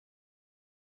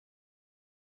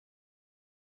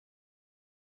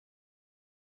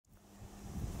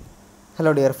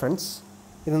Hello dear friends,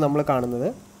 this is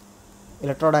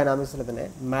Electrodynamics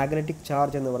magnetic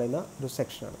charge in the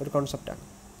section, a concept.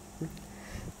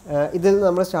 This is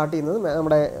we start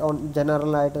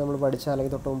general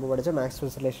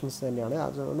Maxwell's relations.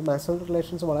 Maxwell's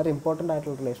relations are important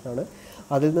relations.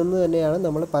 That is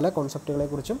we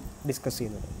concepts discuss.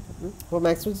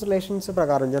 Maxwell's relations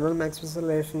general Maxwell's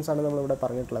relations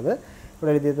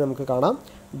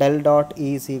del dot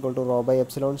E is equal to rho by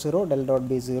epsilon 0, del dot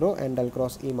B 0 and del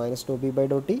cross E minus dou B by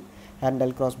dou T, and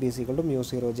del cross B is equal to mu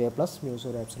 0 J plus mu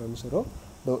 0 epsilon 0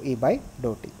 dou E by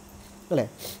dou T.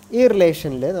 This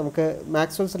relation is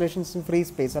Maxwell's relations in free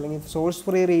space, source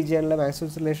free region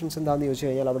Maxwell's relations in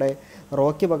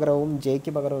rho ki pagaravum J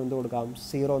ki pagaravum endu kodukam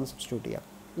 0 എന്ന് substitute ചെയ്യാം.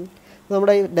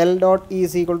 നമ്മുടെ del dot E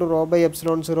is equal to rho by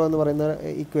epsilon 0 എന്ന് പറയുന്ന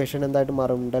equation എന്തായിട്ട്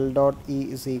മാറും? del dot E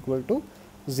is equal to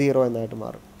 0 എന്നായിട്ട്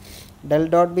മാറും. del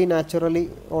dot B naturally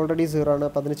already 0 ആണ്,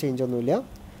 അപ്പോൾ അതിന് ചേഞ്ച് ഒന്നുമില്ല.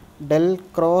 del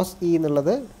cross E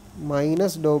എന്നുള്ളത്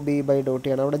minus Dr B by Dr T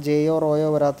ആണ്. അവിടെ ജെയോ റോയോ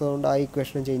വരാത്തതുകൊണ്ട് ആ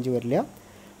ഇക്വേഷന് ചേഞ്ച് വരില്ല.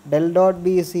 del dot B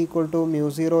is equal to mu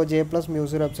 0 J plus mu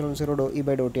 0 epsilon 0 dou E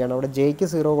by dou T ആണ്. അവിടെ ജെയ്ക്ക്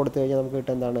 0 കൊടുത്തു കഴിഞ്ഞാൽ നമുക്ക്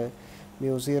കിട്ടുക എന്താണ്?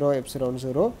 mu 0 epsilon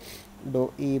 0 dou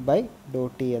E by dou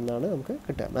T എന്നാണ് നമുക്ക്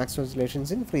കിട്ടുക. Maxwell's relations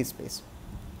in free space.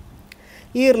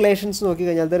 ഈ റിലേഷൻസ്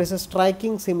നോക്കിക്കഴിഞ്ഞാൽ there is a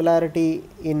striking similarity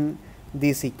in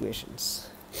these equations.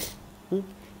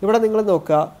 ഇവിടെ നിങ്ങൾ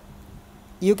നോക്കുക,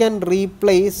 you can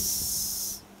replace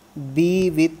B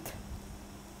with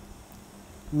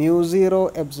mu 0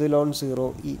 epsilon 0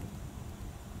 E.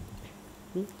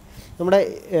 നമ്മുടെ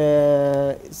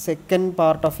second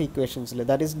part of ഇക്വേഷൻസിൽ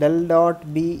that is del dot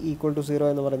B equal to 0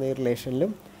 എന്ന് പറയുന്ന ഈ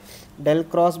റിലേഷനിലും del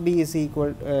cross B is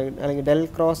equal അല്ലെങ്കിൽ del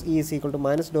cross E is equal to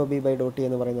minus dou B by dou T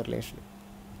എന്ന് പറയുന്ന relation.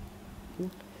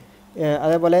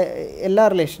 അതേപോലെ എല്ലാ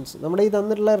relations നമ്മുടെ ഈ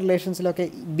തന്നിട്ടുള്ള റിലേഷൻസിലൊക്കെ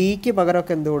ബിക്ക്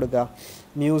പകരമൊക്കെ എന്ത് കൊടുക്കുക?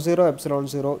 mu 0 epsilon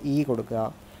 0 E കൊടുക്കുക.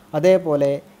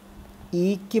 അതേപോലെ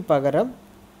ഇക്ക് പകരം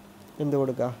എന്ത്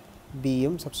കൊടുക്കുക?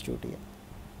 ബിയും സബ്സ്റ്റിറ്റ്യൂട്ട് ചെയ്യുക.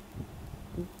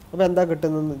 അപ്പോൾ എന്താ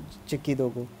കിട്ടുന്നതെന്ന് ചെക്ക് ചെയ്ത്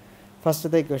നോക്കൂ.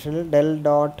 ഫസ്റ്റത്തെ ഇക്വേഷനിൽ del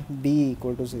dot B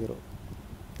equal to 0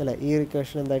 അല്ലേ? ഈ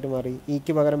ഇക്വേഷൻ എന്തായിട്ട് മാറി?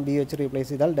 ഇക്ക് പകരം ബി വെച്ച് റീപ്ലേസ്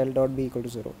ചെയ്താൽ del dot B equal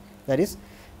to 0. That is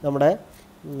നമ്മുടെ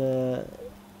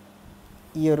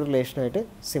ഈ ഒരു റിലേഷനായിട്ട്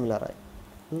സിമിലറായി.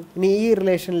 ഇനി ഈ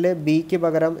റിലേഷനിൽ ബിക്ക്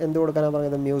പകരം എന്ത് കൊടുക്കാനാണ്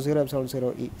പറഞ്ഞത്? mu 0 epsilon 0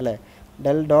 E അല്ലേ?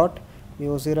 del dot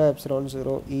mu 0 epsilon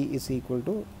 0 E is equal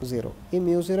to 0. ഈ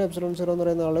mu 0 epsilon 0 എന്ന്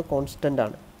പറയുന്ന ആൾ കോൺസ്റ്റൻ്റ്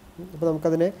ആണ്. അപ്പോൾ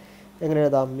നമുക്കതിനെ എങ്ങനെ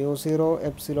എഴുതാം? mu 0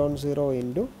 epsilon 0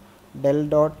 into del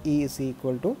dot E is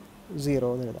equal to 0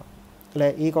 എന്ന് എഴുതാം അല്ലേ?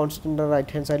 ഈ കോൺസ്റ്റൻ്റ്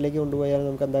റൈറ്റ് ഹാൻഡ് സൈഡിലേക്ക് കൊണ്ടുപോയാൽ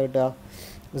നമുക്ക് എന്താ കിട്ടുക?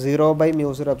 0 by mu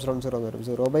 0 epsilon 0 എന്ന് വരും.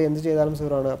 0 by എന്ത് ചെയ്താലും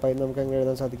 0 ആണ്. അപ്പോൾ ഇത് നമുക്ക് എങ്ങനെ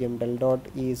എഴുതാൻ സാധിക്കും? del dot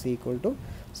E is equal to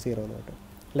 0 എന്ന് കിട്ടും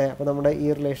അല്ലേ? അപ്പോൾ നമ്മുടെ ഈ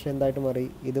റിലേഷൻ എന്തായിട്ട് മാറി?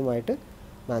 ഇതുമായിട്ട്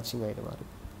മാച്ചിങ് ആയിട്ട് മാറി.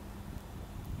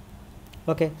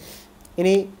 ഓക്കെ,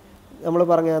 ഇനി നമ്മൾ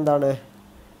പറഞ്ഞത് എന്താണ്?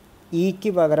 ഇക്ക്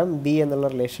പകരം ബി എന്നുള്ള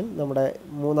റിലേഷൻ നമ്മുടെ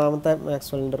മൂന്നാമത്തെ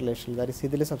മാക്സ്വെല്ലിൻ്റെ റിലേഷൻ ദാറ്റ് ഈസ്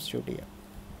ഇതിൽ സബ്സ്റ്റിറ്റ്യൂട്ട് ചെയ്യാം.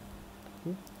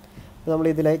 നമ്മൾ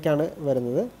ഇതിലേക്കാണ്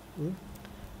വരുന്നത്.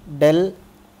 del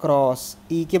ക്രോസ്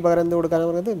ഇക്ക് പകരം എന്ത് കൊടുക്കാനാണ്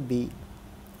പറഞ്ഞത്? B.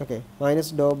 Okay,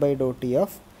 minus Dr by Dr T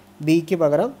of ബിക്ക്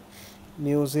പകരം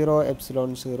mu 0 epsilon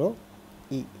 0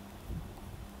 E.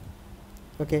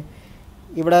 ഓക്കെ,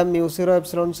 ഇവിടെ mu 0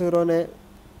 epsilon 0നെ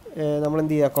നമ്മൾ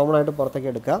എന്ത് ചെയ്യുക? കോമൺ ആയിട്ട് പുറത്തേക്ക്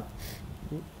എടുക്കുക.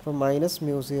 അപ്പോൾ minus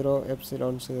mu 0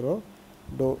 epsilon 0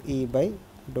 Dr E by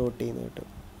Dr T എന്ന് കിട്ടും.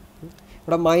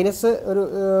 ഇവിടെ മൈനസ് ഒരു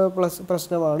പ്ലസ്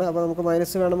പ്രശ്നമാണ്. അപ്പോൾ നമുക്ക്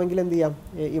മൈനസ് വേണമെങ്കിൽ എന്ത് ചെയ്യാം?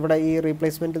 ഇവിടെ ഈ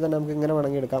റീപ്ലേസ്മെൻറ്റ് തന്നെ നമുക്ക് ഇങ്ങനെ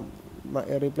വേണമെങ്കിൽ എടുക്കാം.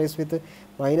 റീപ്ലേസ് വിത്ത്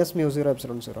മൈനസ് mu 0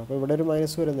 epsilon 0. അപ്പോൾ ഇവിടെ ഒരു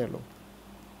മൈനസ് വരുന്നേ ഉള്ളൂ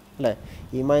അല്ലേ?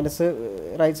 ഈ മൈനസ്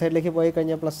റൈറ്റ് സൈഡിലേക്ക് പോയി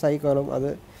കഴിഞ്ഞാൽ പ്ലസ് ആയിക്കോളും. അത്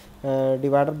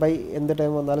ഡിവൈഡഡ് ബൈ എന്ത്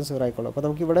ടൈം വന്നാലും 0 ആയിക്കോളും. അപ്പോൾ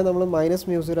നമുക്ക് ഇവിടെ നമ്മൾ മൈനസ്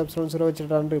mu 0 epsilon 0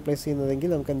 വെച്ചിട്ടാണ് റീപ്ലേസ് ചെയ്യുന്നതെങ്കിൽ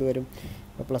നമുക്ക് എന്ത് വരും?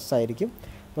 പ്ലസ് ആയിരിക്കും.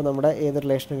 അപ്പോൾ നമ്മുടെ ഏത്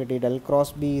റിലേഷൻ കിട്ടി? del cross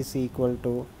B is equal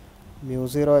to mu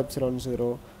 0 epsilon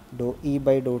 0 Dr E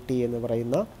by Dr T എന്ന്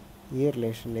പറയുന്ന ഈ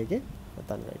റിലേഷനിലേക്ക്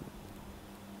എത്താൻ കഴിഞ്ഞു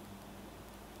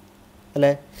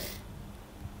അല്ലേ?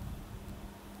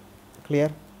 Clear?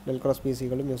 del cross B is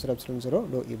equal to mu 0 epsilon 0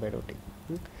 Dr E by Dr T.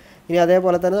 ഇനി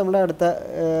അതേപോലെ തന്നെ നമ്മുടെ അടുത്ത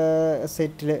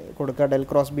സെറ്റിൽ കൊടുക്കുക del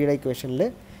cross ബിയുടെ ഇക്വേഷനിൽ.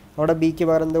 അവിടെ ബിക്ക്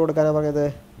പകരം എന്ത് കൊടുക്കാനാണ് പറഞ്ഞത്?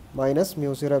 മൈനസ്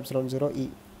mu 0 epsilon 0 E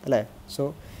അല്ലേ? So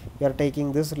we are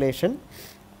taking this relation.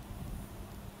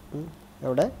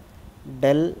 അവിടെ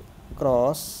del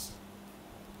cross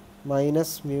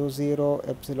minus mu 0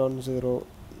 epsilon 0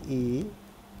 E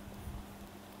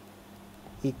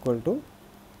equal to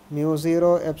mu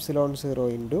 0 epsilon 0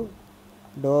 into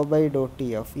dou by dou T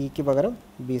of E ക്ക് പകരം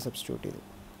B സബ്സ്റ്റിറ്റ്യൂട്ട് ചെയ്തു.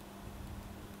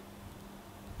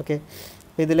 ഓക്കെ,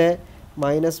 ഇതിലെ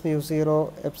മൈനസ് mu 0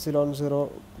 epsilon 0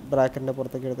 ബ്രാക്കറ്റിൻ്റെ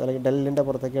പുറത്തേക്ക് എടുത്തു അല്ലെങ്കിൽ ഡെല്ലിൻ്റെ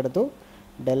പുറത്തേക്ക് എടുത്തു.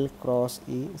 del cross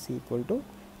E is equal to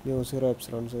mu 0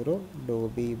 epsilon 0 dou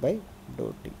B by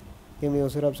dou T. ഈ മ്യൂ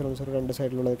സീറോ എപ്സിലോൺ സീറോ രണ്ട്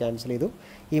സൈഡിലുള്ളത് ക്യാൻസൽ ചെയ്തു.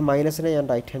 ഈ മൈനസിനെ ഞാൻ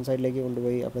റൈറ്റ് ഹാൻഡ് സൈഡിലേക്ക്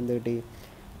കൊണ്ടുപോയി. അപ്പോൾ എന്ത് കിട്ടി?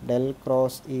 Del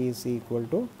cross E is equal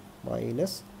to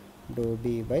minus Dr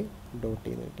B by Dr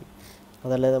T എന്ന് കിട്ടി.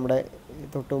 അതല്ലേ നമ്മുടെ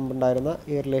തൊട്ട് മുമ്പുണ്ടായിരുന്ന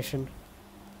ഈ റിലേഷൻ.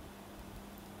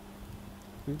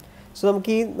 സോ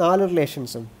നമുക്ക് ഈ 4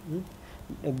 റിലേഷൻസും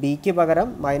ബിക്ക് പകരം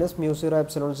minus mu zero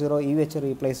epsilon zero E വെച്ച്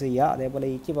റീപ്ലേസ് ചെയ്യുക, അതേപോലെ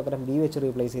ഇക്ക് പകരം ബി വെച്ച്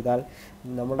റീപ്ലേസ് ചെയ്താൽ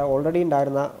നമ്മുടെ ഓൾറെഡി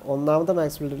ഉണ്ടായിരുന്ന ഒന്നാമത്തെ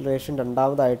മാക്സ്വെൽ റിലേഷൻ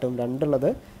രണ്ടാമതായിട്ടും, രണ്ടുള്ളത്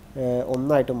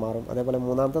ഒന്നായിട്ടും മാറും. അതേപോലെ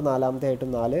മൂന്നാമത്തെ നാലാമത്തെ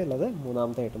ആയിട്ടും, 4 ഉള്ളത്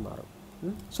മൂന്നാമത്തെ ആയിട്ടും മാറും.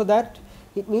 So that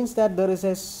it means that there is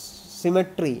A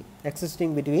symmetry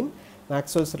existing between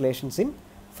Maxwell's relations in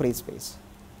free space.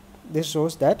 This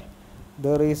shows that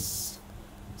there is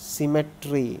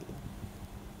symmetry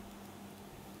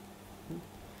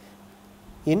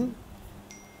in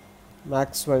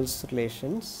Maxwell's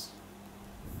relations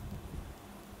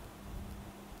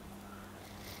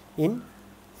in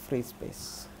free space.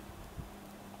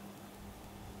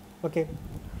 Okay.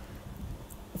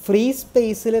 Free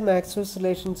സ്പേസിൽ മാക്സ്വെൽസ്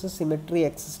റിലേഷൻസ് സിമെട്രി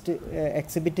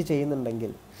എക്സിബിറ്റ്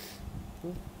ചെയ്യുന്നുണ്ടെങ്കിൽ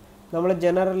നമ്മൾ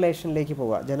general റിലേഷനിലേക്ക്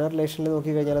പോവുക. General റിലേഷനിൽ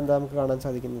നോക്കിക്കഴിഞ്ഞാൽ എന്താ നമുക്ക് കാണാൻ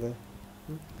സാധിക്കുന്നത്?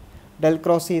 Del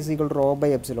cross is equal to rho by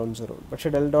epsilon zero. പക്ഷേ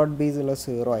ഡെൽ ഡോട്ട് ബി ഉള്ള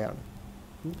 0 ആണ്.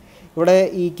 ഇവിടെ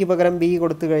ഇക്ക് പകരം ബി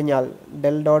കൊടുത്തു കഴിഞ്ഞാൽ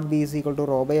del dot B is equal to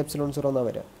rho by epsilon zero എന്നാണ്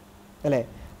വരിക അല്ലേ?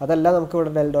 അതല്ല നമുക്ക്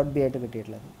ഇവിടെ ഡെൽ ഡോട്ട് ബി ആയിട്ട്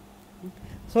കിട്ടിയിട്ടുള്ളത്.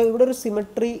 സോ ഇവിടെ ഒരു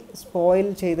സിമെട്രി സ്പോയിൽ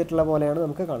ചെയ്തിട്ടുള്ള പോലെയാണ്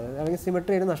നമുക്ക് കാണുന്നത്, അല്ലെങ്കിൽ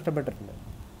സിമെട്രി ആയിട്ട് നഷ്ടപ്പെട്ടിട്ടുണ്ട്.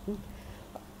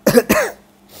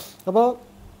 അപ്പോൾ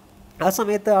ആ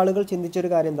സമയത്ത് ആളുകൾ ചിന്തിച്ചൊരു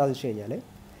കാര്യം എന്താണെന്ന് വെച്ച് കഴിഞ്ഞാൽ,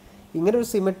 ഇങ്ങനൊരു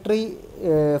സിമെട്രി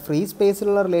ഫ്രീ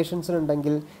സ്പേസിലുള്ള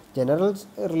റിലേഷൻസിനുണ്ടെങ്കിൽ ജനറൽ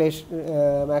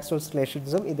മാക്സ്വെൽസ്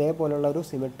റിലേഷൻസും ഇതേപോലുള്ള ഒരു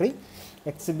സിമെട്രി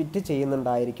എക്സിബിറ്റ്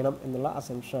ചെയ്യുന്നുണ്ടായിരിക്കണം എന്നുള്ള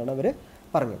അസംഷനാണ് അവർ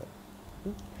പറഞ്ഞത്.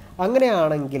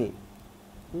 അങ്ങനെയാണെങ്കിൽ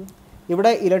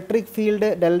ഇവിടെ electric field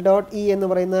del dot E എന്ന്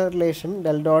പറയുന്ന relation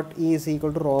del dot E is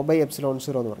equal to rho by epsilon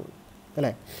zero എന്ന് പറഞ്ഞു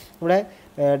അല്ലേ? ഇവിടെ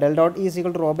del dot E is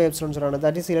equal to rho by epsilon zero ആണ്.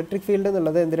 ദാറ്റ് ഈസ് ഇലക്ട്രിക് ഫീൽഡ്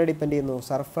എന്നുള്ളത് എന്തിനെ ഡിപ്പെൻഡ് ചെയ്യുന്നു?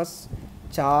 സർഫസ്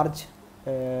ചാർജ്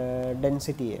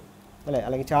ഡെൻസിറ്റിയെ അല്ലേ,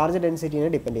 അല്ലെങ്കിൽ ചാർജ് ഡെൻസിറ്റിനെ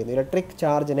ഡിപ്പെൻഡ് ചെയ്യുന്നു, ഇലക്ട്രിക്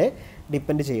ചാർജിനെ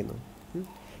ഡിപ്പെൻഡ് ചെയ്യുന്നു.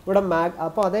 ഇവിടെ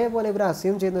അപ്പോൾ അതേപോലെ ഇവർ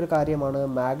അസ്യൂം ചെയ്യുന്നൊരു കാര്യമാണ്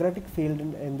മാഗ്നറ്റിക് ഫീൽഡ്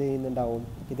എന്ത് ചെയ്യുന്നുണ്ടാവും?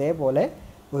 ഇതേപോലെ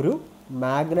ഒരു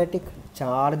മാഗ്നറ്റിക്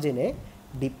ചാർജിനെ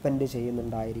ഡിപ്പെൻഡ്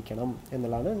ചെയ്യുന്നുണ്ടായിരിക്കണം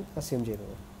എന്നുള്ളതാണ് അസ്യൂം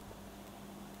ചെയ്തത്.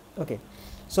 ഓക്കെ.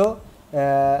 സോ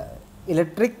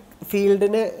ഇലക്ട്രിക്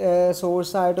ഫീൽഡിന്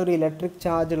സോഴ്സായിട്ടൊരു ഇലക്ട്രിക്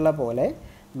ചാർജ് ഉള്ള പോലെ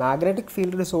മാഗ്നറ്റിക്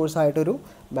ഫീൽഡിന് സോഴ്സായിട്ടൊരു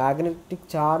മാഗ്നറ്റിക്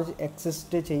ചാർജ്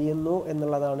എക്സിസ്റ്റ് ചെയ്യുന്നു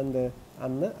എന്നുള്ളതാണ് എന്ത്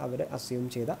അന്ന് അവർ അസ്യൂം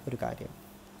ചെയ്ത ഒരു കാര്യം.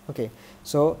 Okay.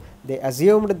 So they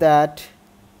assumed that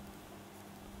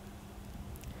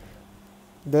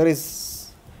there is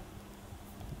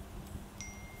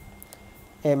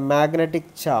a magnetic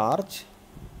charge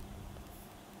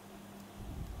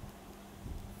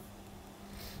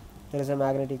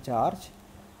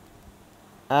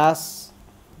as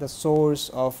the source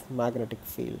of magnetic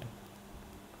field.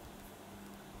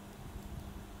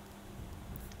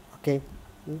 Okay.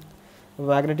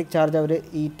 Magnetic charge അവർ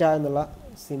ഈറ്റ എന്നുള്ള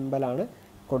സിമ്പലാണ്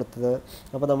കൊടുത്തത്.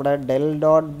 അപ്പോൾ നമ്മുടെ ഡെൽ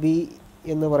ഡോട്ട് ബി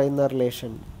എന്ന് പറയുന്ന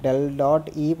റിലേഷൻ ഡെൽ ഡോട്ട്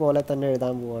ഇ പോലെ തന്നെ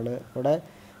എഴുതാൻ പോവാണ്. അവിടെ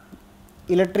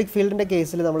ഇലക്ട്രിക് ഫീൽഡിൻ്റെ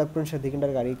കേസിൽ നമ്മൾ എപ്പോഴും ശ്രദ്ധിക്കേണ്ട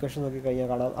ഒരു കാര്യം, ഇക്വേഷൻ നോക്കിക്കഴിഞ്ഞാൽ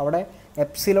കാണാം അവിടെ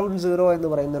എപ്സിലോൺ സീറോ എന്ന്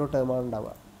പറയുന്നൊരു ടേമാണ്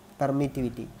ഉണ്ടാവുക,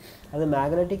 പെർമിറ്റിവിറ്റി. അത്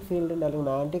മാഗ്നറ്റിക് ഫീൽഡിൻ്റെ അല്ലെങ്കിൽ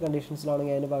മാഗ്നറ്റിക്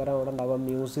കണ്ടീഷൻസിലാണെങ്കിൽ അതിന് പകരം അവിടെ ഉണ്ടാവുക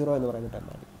മ്യൂ സീറോ എന്ന് പറയുന്ന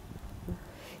ടേമാണ്.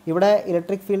 ഇവിടെ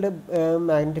ഇലക്ട്രിക് ഫീൽഡ്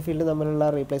മാഗ്നറ്റിക് ഫീൽഡ് തമ്മിലുള്ള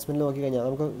റീപ്ലേസ്മെൻറ്റ് നോക്കിക്കഴിഞ്ഞാൽ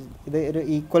നമുക്ക് ഇത് ഒരു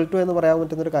ഈക്വൽ ടു എന്ന് പറയാൻ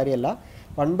പറ്റുന്നൊരു കാര്യമല്ല.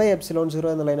 1/എപ്സിലോൺ സീറോ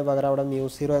എന്നുള്ളതിന് പകരം അവിടെ മ്യൂ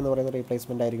സീറോ എന്ന് പറയുന്ന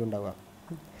റീപ്ലേസ്മെൻ്റ് ആയിരിക്കും ഉണ്ടാവുക.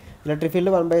 ഇലക്ട്രിക്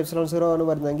ഫീൽഡ് 1/എപ്സിലോൺ സീറോ ആണ്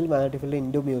വരുന്നതെങ്കിൽ magnetic field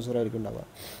into mu zero ആയിരിക്കും ഉണ്ടാവുക.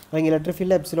 അല്ലെങ്കിൽ ഇലക്ട്രിക്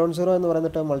ഫീൽഡ് എപ്സിലോൺ സീറോ എന്ന് പറയുന്ന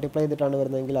ടേം മൾട്ടിപ്ലൈ ചെയ്തിട്ടാണ്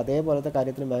വരുന്നതെങ്കിൽ അതേപോലത്തെ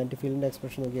കാര്യത്തിൽ മാഗ്നറ്റിക് ഫീൽഡിൻ്റെ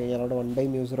എക്സ്പ്രഷൻ നോക്കി കഴിഞ്ഞാൽ അവിടെ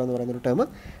 1/മ്യൂ സീറോ എന്ന് പറയുന്നൊരു ടേം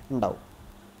ഉണ്ടാവും.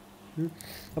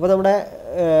 അപ്പോൾ നമ്മുടെ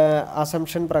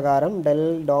അസംഷൻ പ്രകാരം del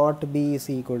dot B is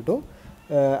equal to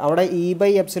അവിടെ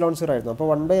E/എപ്സിലോൺ സീറോ ആയിരുന്നു. അപ്പോൾ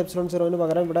 1/എപ്സിലോൺ സീറോന്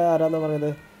പകരം ഇവിടെ ആരാന്ന്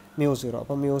പറയുന്നത് മ്യൂ സീറോ.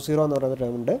 അപ്പോൾ മ്യൂ സീറോ എന്ന് പറയുന്ന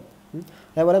ടേം ഉണ്ട്.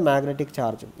 അതേപോലെ മാഗ്നറ്റിക്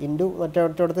ചാർജും ഇൻറ്റു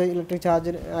മറ്റടുത്ത് ഇലക്ട്രിക്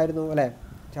ചാർജ് ആയിരുന്നു അല്ലേ,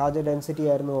 ചാർജ് ഡെൻസിറ്റി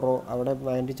ആയിരുന്നു റോ, അവിടെ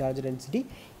മാഗ്നറ്റിക് ചാർജ് ഡെൻസിറ്റി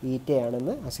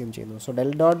ഈറ്റയാണെന്ന് അസ്യൂം ചെയ്യുന്നു. So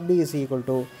del dot B is equal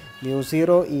to mu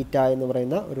zero ഈറ്റ എന്ന്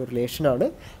പറയുന്ന ഒരു റിലേഷനാണ്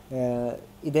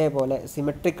ഇതേപോലെ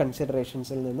സിമെട്രിക്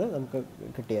കൺസിഡറേഷൻസിൽ നിന്ന് നമുക്ക്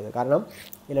കിട്ടിയത്. കാരണം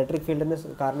ഇലക്ട്രിക് ഫീൽഡിന്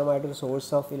കാരണമായിട്ടൊരു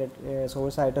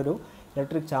സോഴ്സായിട്ടൊരു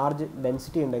ഇലക്ട്രിക് ചാർജ്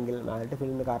ഡെൻസിറ്റി ഉണ്ടെങ്കിൽ മാഗ്നറ്റിക്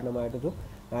ഫീൽഡിന് കാരണമായിട്ടൊരു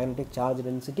മാഗ്നറ്റിക് ചാർജ്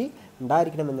ഡെൻസിറ്റി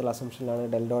ഉണ്ടായിരിക്കണം എന്നുള്ള അസംഷനിലാണ്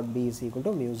del dot B is equal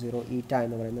to mu zero ഈറ്റ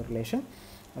എന്ന് പറയുന്ന റിലേഷൻ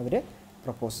അവർ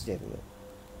പ്രപ്പോസ് ചെയ്തത്.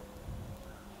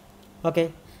 ഓക്കെ.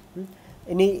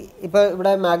 ഇനി ഇപ്പോൾ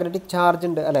ഇവിടെ മാഗ്നറ്റിക് ചാർജ്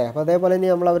ഉണ്ട് അല്ലേ. അപ്പോൾ അതേപോലെ ഇനി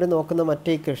അവർ നോക്കുന്ന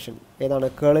മറ്റേ ഇക്വേഷൻ ഏതാണ്?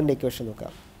 കേളിൻ്റെ ഇക്വേഷൻ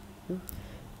നോക്കാം.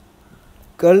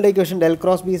 കേളിൻ്റെ equation del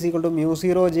cross B is equal to mu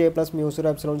zero J plus mu zero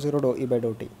epsilon zero Dr E by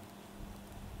Dr T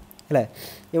അല്ലേ?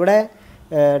 ഇവിടെ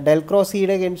ഡെൽ ക്രോസ്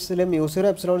ഇയുടെ കേസിൽ mu zero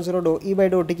epsilon zero Dr E by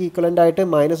Dr tick equivalent ആയിട്ട്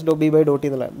minus Dr B by Dr T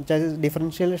എന്നുള്ള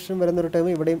ഡിഫറൻഷ്യലേഷൻ വരുന്നൊരു term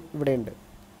ഇവിടെയുണ്ട്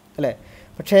അല്ലേ?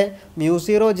 പക്ഷേ മ്യൂ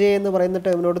സീറോ ജെ എന്ന് പറയുന്ന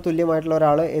ടേമിനോട് തുല്യമായിട്ടുള്ള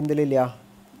ഒരാൾ എന്തിലില്ല,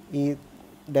 ഈ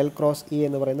ഡെൽ ക്രോസ് ഇ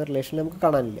എന്ന് പറയുന്ന റിലേഷനിൽ നമുക്ക്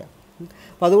കാണാനില്ല.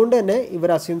 അപ്പോൾ അതുകൊണ്ട് തന്നെ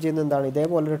ഇവർ അസ്യൂം ചെയ്യുന്നത് എന്താണ്,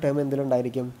 ഇതേപോലൊരു ടേം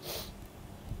എന്തിലുണ്ടായിരിക്കും,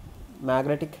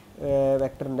 മാഗ്നറ്റിക്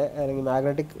വെക്ടറിൻ്റെ അല്ലെങ്കിൽ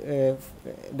മാഗ്നറ്റിക്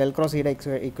ഡെൽ ക്രോസ് ഇയുടെ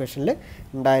ഇക്വേഷനിൽ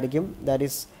ഉണ്ടായിരിക്കും. That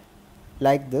is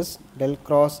like this, del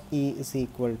cross E is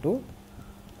equal to,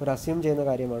 ഒരു അസ്യൂം ചെയ്യുന്ന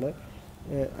കാര്യമാണ്,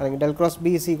 അല്ലെങ്കിൽ del cross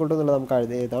B is equal to എന്നുള്ളത്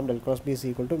നമുക്ക് എഴുതാം. Del cross B is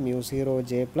equal to mu zero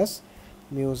J plus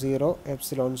mu zero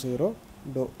epsilon zero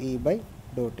Dr E by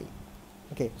Dr T.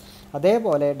 Okay,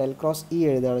 അതേപോലെ del cross E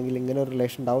എഴുതുകയാണെങ്കിൽ ഇങ്ങനെ ഒരു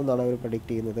റിലേഷൻ ഉണ്ടാവും എന്നാണ് അവർ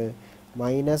പ്രഡിക്റ്റ് ചെയ്യുന്നത്.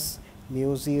 Minus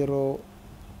mu zero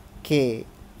K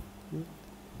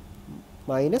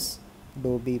minus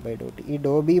Dr B by Dr T. ഈ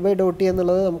ഡോ B by Dr T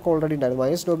എന്നുള്ളത് നമുക്ക് ഓൾറെഡി ഉണ്ടായിരുന്നു.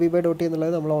 Minus Dr B by Dr T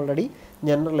എന്നുള്ളത് നമ്മൾ ഓൾറെഡി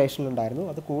ജനറൽ റിലേഷനിലുണ്ടായിരുന്നു.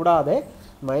 അത് കൂടാതെ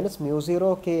മൈനസ് മ്യൂ സീറോ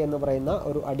കെ എന്ന് പറയുന്ന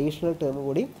ഒരു അഡീഷണൽ ടേം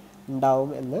കൂടി ഉണ്ടാവും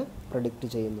എന്ന് പ്രഡിക്റ്റ്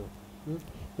ചെയ്യുന്നു.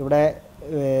 ഇവിടെ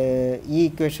ഈ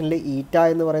ഇക്വേഷനിൽ ഈറ്റ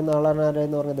എന്ന് പറയുന്ന ആളാണ്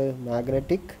ആരെന്ന് പറയുന്നത്,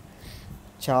 മാഗ്നറ്റിക്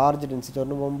ചാർജ് ഡെൻസിറ്റി.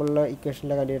 അതിന് മുമ്പുള്ള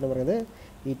ഇക്വേഷനിലെ കണ്ടിട്ട് പറയുന്നത്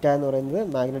ഈറ്റ എന്ന് പറയുന്നത്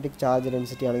മാഗ്നറ്റിക് ചാർജ്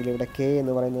ഡെൻസിറ്റി ആണെങ്കിൽ ഇവിടെ കെ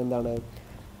എന്ന് പറയുന്നത് എന്താണ്,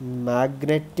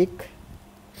 magnetic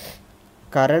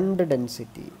current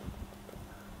density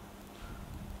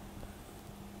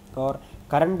or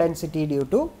current density due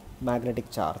to magnetic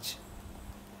charge.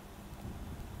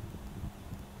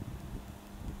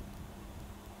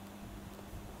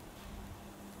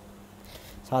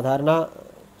 സാധാരണ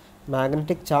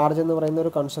മാഗ്നറ്റിക് ചാർജ് എന്ന് പറയുന്ന ഒരു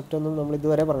കൺസെപ്റ്റ് ഒന്നും നമ്മൾ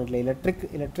ഇതുവരെ പറഞ്ഞിട്ടില്ല.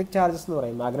 ഇലക്ട്രിക് ചാർജസ് എന്ന്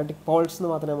പറയും, മാഗ്നറ്റിക് പോൾസ് എന്ന്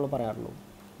മാത്രമേ നമ്മൾ പറയാറുള്ളൂ.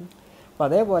 അപ്പോൾ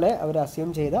അതേപോലെ അവർ അസ്യൂം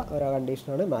ചെയ്ത ഒരു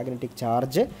കണ്ടീഷനാണ് മാഗ്നറ്റിക്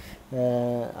ചാർജ്.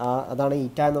 അതാണ്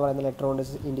ഈറ്റ എന്ന് പറയുന്ന ലെറ്റർ കൊണ്ട്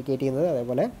ഇൻഡിക്കേറ്റ് ചെയ്യുന്നത്.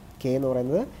 അതേപോലെ കെ എന്ന്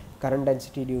പറയുന്നത് current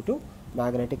density due to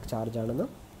magnetic charge ആണെന്ന്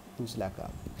മനസ്സിലാക്കുക.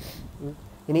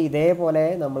 ഇനി ഇതേപോലെ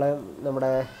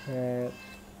നമ്മുടെ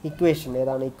ഇക്വേഷൻ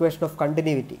ഏതാണ്, equation of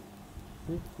continuity.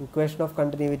 Equation of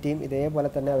കണ്ടിന്യൂവിറ്റിയും ഇതേപോലെ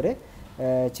തന്നെ അവർ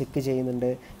ചെക്ക് ചെയ്യുന്നുണ്ട്.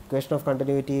 ഇക്വേഷൻ ഓഫ്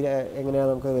കണ്ടിന്യൂവിറ്റി എങ്ങനെയാണ്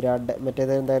നമുക്ക് വരിക,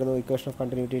 മറ്റേത് എന്തായിരുന്നു, equation of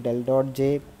continuity del dot J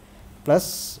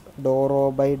plus Dr raw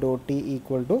by Dr T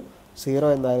equal to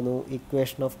 0 എന്നായിരുന്നു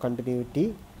equation of continuity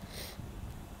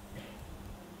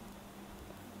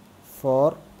four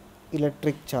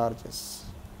electric charges.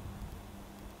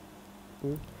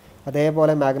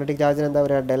 അതേപോലെ മാഗ്നറ്റിക് ചാർജിന് എന്താ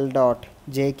പറയുക, ഡെൽ ഡോട്ട്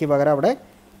ജെക്ക് പകരം അവിടെ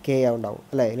കെ ഉണ്ടാവും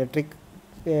അല്ലേ. Electric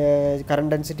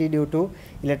current density due to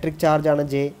electric charge ആണ്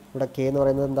J, ഇവിടെ കെ എന്ന്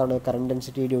പറയുന്നത് എന്താണ്, current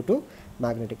density due to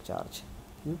magnetic charge.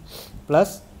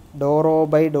 Plus Dr raw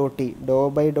by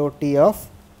Dr T of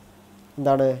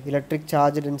എന്താണ്, ഇലക്ട്രിക്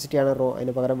ചാർജ് ഡെൻസിറ്റി ആണ് റോ,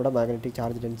 അതിന് പകരം ഇവിടെ മാഗ്നറ്റിക്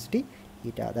ചാർജ് ഡെൻസിറ്റി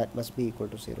ഈറ്റ, that must be equal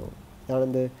to 0. ഇതാണ്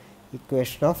എന്ത്,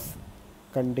 equation of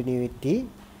continuity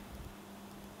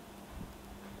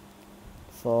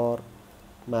four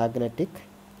magnetic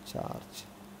charge.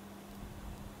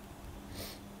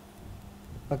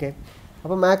 Okay,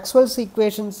 അപ്പോൾ Maxwell's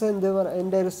equations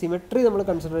എൻ്റെ ഒരു സിമെട്രി നമ്മൾ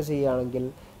കൺസിഡർ ചെയ്യുകയാണെങ്കിൽ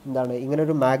എന്താണ്,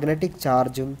 ഇങ്ങനൊരു മാഗ്നറ്റിക്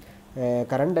ചാർജും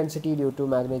current density due to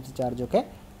magnetic ചാർജും ഒക്കെ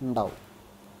ഉണ്ടാവും.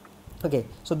 Okay,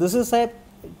 so this is A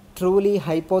truly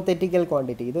hypothetical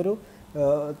quantity. ഇതൊരു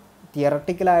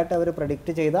തിയറട്ടിക്കലായിട്ട് അവർ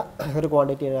പ്രഡിക്റ്റ് ചെയ്ത ഒരു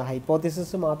ക്വാണ്ടിറ്റിയാണ്,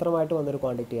 ഹൈപ്പോത്തിസിസ് മാത്രമായിട്ട് വന്നൊരു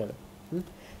ക്വാണ്ടിറ്റിയാണ്.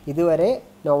 ഇതുവരെ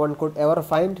no one could ever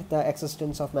find the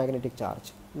existence of magnetic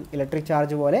charge. Electric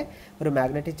charge പോലെ ഒരു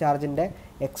മാഗ്നറ്റിക് ചാർജിൻ്റെ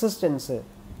എക്സിസ്റ്റൻസ്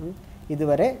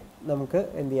ഇതുവരെ നമുക്ക്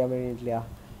എന്ത് ചെയ്യാൻ വേണ്ടിയിട്ടില്ല,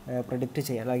 പ്രെഡിക്റ്റ്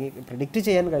ചെയ്യാൻ, അല്ലെങ്കിൽ പ്രെഡിക്റ്റ്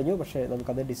ചെയ്യാൻ കഴിഞ്ഞു, പക്ഷേ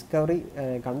നമുക്കത്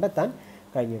കണ്ടെത്താൻ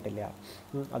കഴിഞ്ഞിട്ടില്ല.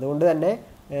 അതുകൊണ്ട് തന്നെ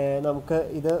നമുക്ക്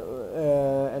ഇത്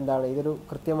എന്താണ്, ഇതൊരു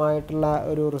കൃത്യമായിട്ടുള്ള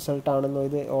ഒരു റിസൾട്ടാണെന്നോ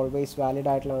ഇത് ഓൾവേസ്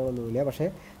വാലിഡ് ആയിട്ടുള്ളതാണെന്നൊന്നുമില്ല. പക്ഷേ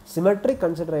സിമെട്രിക്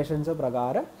കൺസിഡറേഷൻസ്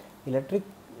പ്രകാരം ഇലക്ട്രിക്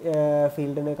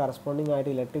ഫീൽഡിന് കറസ്പോണ്ടിങ്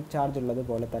ആയിട്ട് ഇലക്ട്രിക് ചാർജ്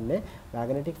ഉള്ളതുപോലെ തന്നെ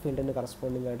മാഗ്നറ്റിക് ഫീൽഡിന്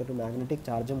കറസ്പോണ്ടിങ് ആയിട്ടൊരു മാഗ്നറ്റിക്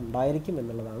ചാർജും ഉണ്ടായിരിക്കും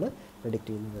എന്നുള്ളതാണ് പ്രെഡിക്റ്റ്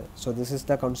ചെയ്യുന്നത്. So this is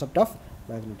the concept of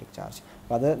magnetic charge.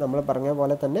 അപ്പോൾ അത് നമ്മൾ പറഞ്ഞ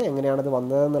പോലെ തന്നെ എങ്ങനെയാണത്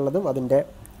വന്നതെന്നുള്ളതും അതിൻ്റെ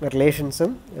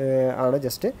റിലേഷൻസും ആണ്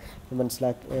ജസ്റ്റ്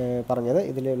പറഞ്ഞത്.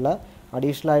 ഇതിലുള്ള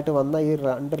അഡീഷണൽ ആയിട്ട് വന്ന ഈ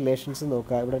 2 റിലേഷൻസ്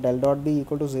നോക്കുക. ഇവിടെ del dot B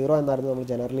equal to 0 എന്നായിരുന്നു നമ്മൾ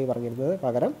ജനറലി പറഞ്ഞിരുന്നത്,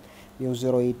 പകരം മ്യൂ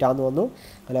സീറോ ഈറ്റ എന്ന് വന്നു.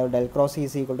 അല്ലാതെ del cross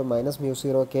is equal to minus mu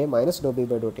zero K minus Dr B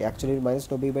by Dr T. Actually minus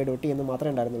Dr B by Dr T എന്ന്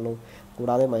മാത്രമേ ഉണ്ടായിരുന്നുള്ളൂ,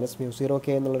 കൂടാതെ മൈനസ് മ്യൂ സീറോ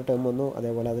കെ എന്നുള്ളൊരു ടേം വന്നു.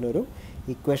 അതേപോലെ അതിനൊരു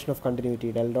equation of continuity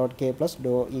del dot K plus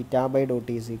ഡോ ഈറ്റ by Dr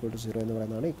T is equal to 0 എന്ന്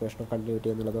പറയുന്നതാണ് ഇക്വേഷൻ ഓഫ്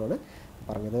കണ്ടിന്യൂറ്റി എന്നുള്ളതാണ്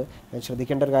പറഞ്ഞത്.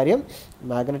 ശ്രദ്ധിക്കേണ്ട ഒരു കാര്യം,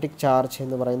 മാഗ്നറ്റിക് ചാർജ്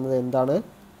എന്ന് പറയുന്നത് എന്താണ്,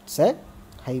 it's A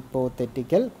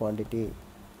hypothetical quantity.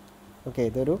 Okay,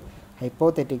 ഇതൊരു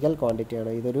ഹൈപ്പോത്തറ്റിക്കൽ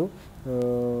ക്വാണ്ടിറ്റിയാണ്. ഇതൊരു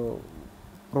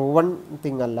പ്രൂവൺ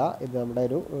തിങ് അല്ല. ഇത് നമ്മുടെ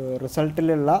ഒരു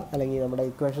റിസൾട്ടിലുള്ള അല്ലെങ്കിൽ നമ്മുടെ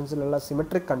ഇക്വേഷൻസിലുള്ള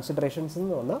സിമെട്രിക് കൺസിഡറേഷൻസ്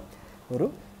എന്ന് പറഞ്ഞ ഒരു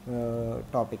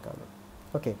ടോപ്പിക്കാണ്.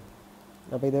 ഓക്കെ,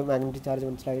 അപ്പോൾ ഇത് മാഗ്നറ്റിക് ചാർജ്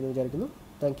മനസ്സിലായി എന്ന് വിചാരിക്കുന്നു.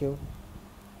 Thank you.